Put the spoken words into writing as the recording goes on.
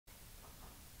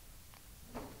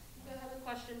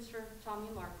questions for Tommy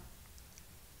and Mark.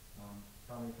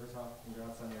 Tommy, first off,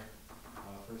 congrats on your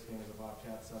first game as a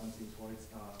Bobcat, 17 points.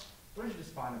 What did you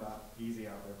just find about Easy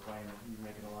out there playing? You're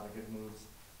making a lot of good moves,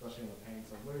 especially in the paint.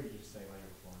 So what did you just say about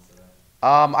your performance today?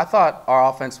 I thought our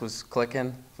offense was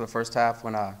clicking for the first half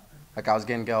when like I was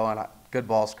getting going. Good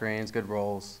ball screens, good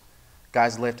rolls,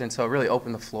 guys lifting, so it really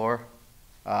opened the floor.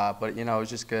 But you know, it was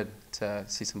just good to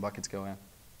see some buckets go in.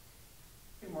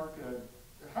 Hey Mark,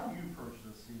 how do you approach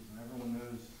this season? Everyone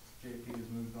knows JP has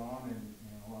moved on, and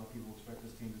a lot of people expect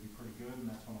this team to be pretty good, and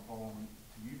that's going to fall on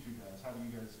to you two guys. How do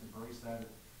you guys embrace that,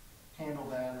 handle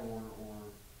that, or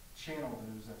channel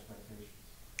those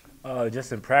expectations?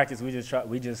 Just in practice,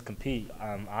 we just compete.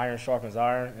 Iron sharpens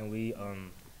iron, and we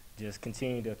just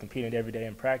continue to compete in every day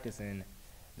in practice, and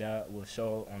that will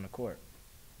show on the court.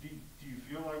 Do you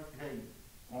feel like, hey,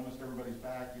 almost everybody's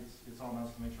back, it's on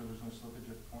us to make sure there's no slippage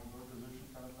at the point guard position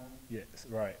kind of thing? Yes,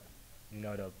 right. You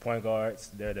know, the point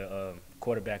guards, they're the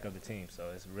quarterback of the team,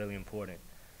 so it's really important.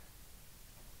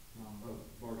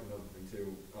 Mark, another thing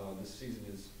too, this season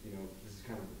is, this is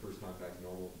kind of the first time back to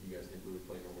normal. You guys didn't really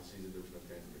play a normal season. There was no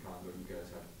fans in the condo. You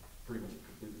guys have pretty much a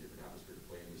completely different atmosphere to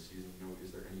play in this season.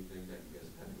 Is there anything that you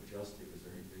guys have had to adjust to? Is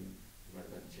there anything you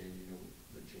might have had to change,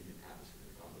 the changing atmosphere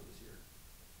in the condo this year?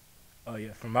 Oh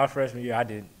yeah, from my freshman year, I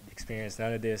didn't experience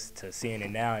none of this to seeing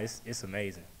it now. It's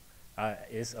amazing.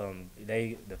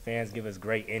 The fans give us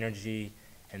great energy,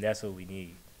 and that's what we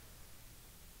need.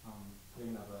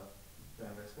 Speaking of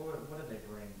fan base, what did they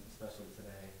bring, especially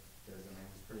today? Because it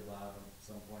was pretty loud at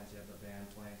some points. You had the band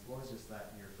playing. So what was just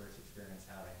that your first experience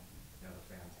having, the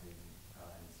fans being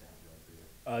in the stands really for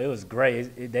you? It was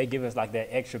great. They give us like that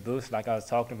extra boost, like I was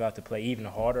talking about, to play even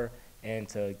harder and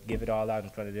to give it all out in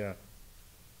front of them.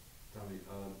 Tommy,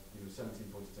 17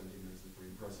 points in 17 minutes is pretty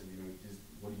impressive.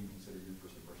 What do you consider your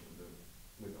first impression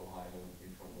with Ohio in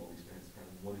front of all these fans? Kind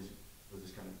of was this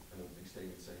kind of a big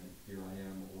statement saying, "Here I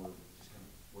am," or just kind of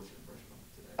what's your impression of it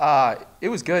today? It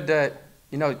was good that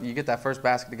you get that first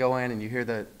basket to go in and you hear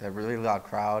that really loud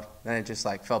crowd. Then it just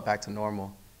like felt back to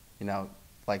normal.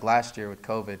 Like last year with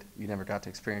COVID, you never got to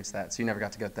experience that, so you never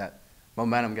got to get that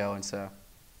momentum going. So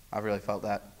I really felt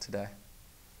that today.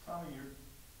 Tommy,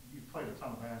 you've played a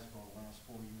ton of basketball the last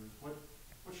 4 years.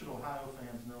 What should Ohio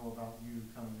fans know about you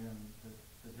coming in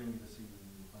that didn't get to see when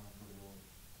you were playing for the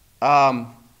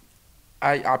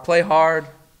Warriors? I play hard.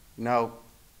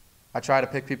 I try to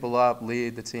pick people up,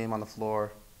 lead the team on the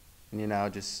floor,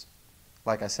 and just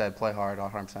like I said, play hard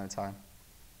 100% of the time.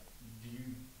 Do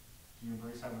you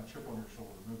embrace having a chip on your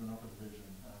shoulder, moving up a division,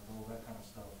 all that kind of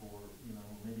stuff, or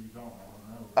maybe you don't?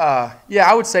 I don't know. Yeah,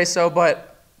 I would say so,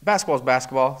 but basketball is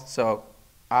basketball. So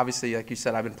obviously, like you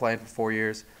said, I've been playing for 4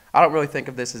 years. I don't really think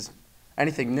of this as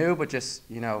anything new, but just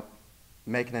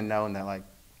making it known that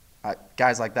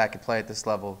guys like that can play at this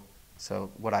level.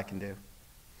 So what I can do.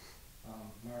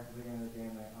 Mark, at the beginning of the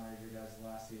game, they honored you guys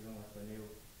last season with the new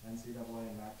NCAA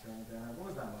and MAC tournament banner. What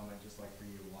was that moment just like for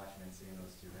you watching and seeing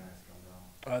those two banners come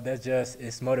down?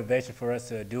 It's motivation for us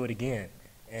to do it again.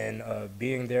 And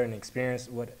being there and experience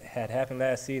what had happened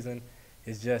last season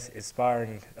is just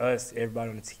inspiring us, everybody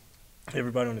on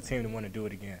the team to want to do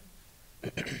it again.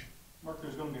 Mark,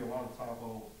 there's going to be a lot of talk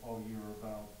all year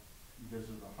about you guys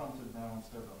are the hunted now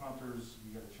instead of the hunters.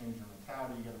 You got to change your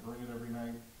mentality. You got to bring it every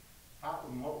night.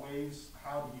 In what ways?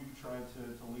 How do you try to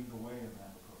lead the way in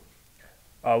that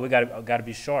approach? We got to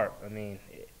be sharp. I mean,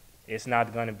 it's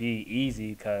not going to be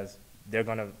easy because they're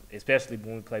going to, especially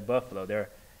when we play Buffalo,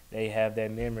 they have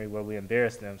that memory where we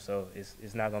embarrass them. So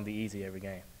it's not going to be easy every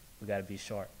game. We got to be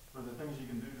sharp. Are there things you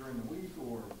can do during the week,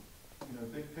 or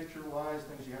big picture-wise,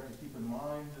 things you have to keep in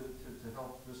mind to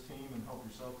help this team and help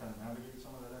yourself kind of navigate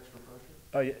some of that extra pressure?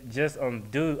 Oh, yeah, just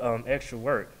do extra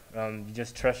work. You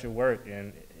just trust your work,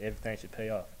 and everything should pay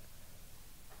off.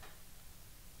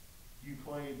 You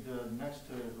played next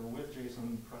to or with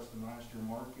Jason Preston last year,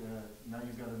 Mark. Now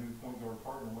you've got a new point guard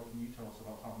partner. What can you tell us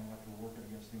about Tommy after working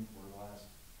against him for the last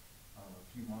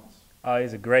few months?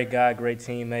 He's a great guy, great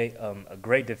teammate, a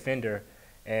great defender,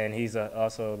 and he's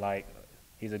also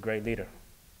he's a great leader.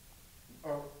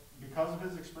 Because of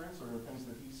his experience, or things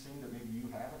that he's seen that maybe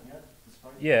you haven't yet?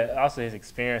 Yeah, also his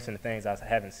experience and the things I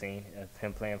haven't seen,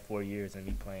 him playing 4 years and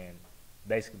me playing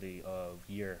basically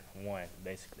year one,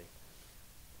 basically.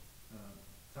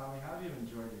 Tommy, how have you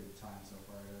enjoyed your time so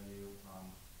far?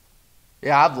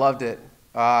 Yeah, I've loved it.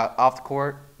 Off the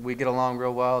court, we get along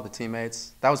real well, the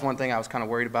teammates. That was one thing I was kind of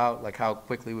worried about, like how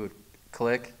quickly we would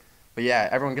click. But yeah,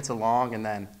 everyone gets along, and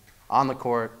then on the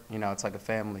court, it's like a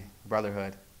family,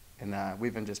 brotherhood. And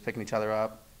we've been just picking each other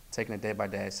up, taking it day by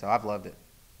day, so I've loved it.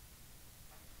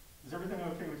 Is everything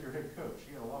okay with your head coach?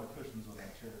 He had a lot of cushions on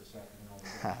that chair this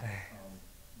afternoon.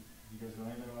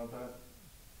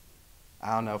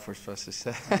 I don't know if we're supposed to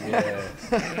say. Yeah.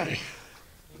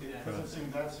 It doesn't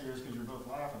seem that serious because you're both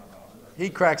laughing about it. He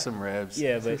cracked some ribs.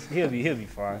 Yeah, but he'll be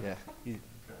fine. Yeah.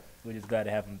 We're just glad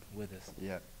to have him with us.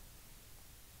 Yeah.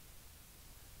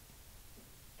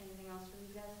 Anything else from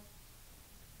you guys?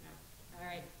 No. All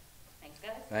right. Thanks,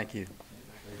 guys. Thank you.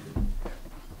 Thank you.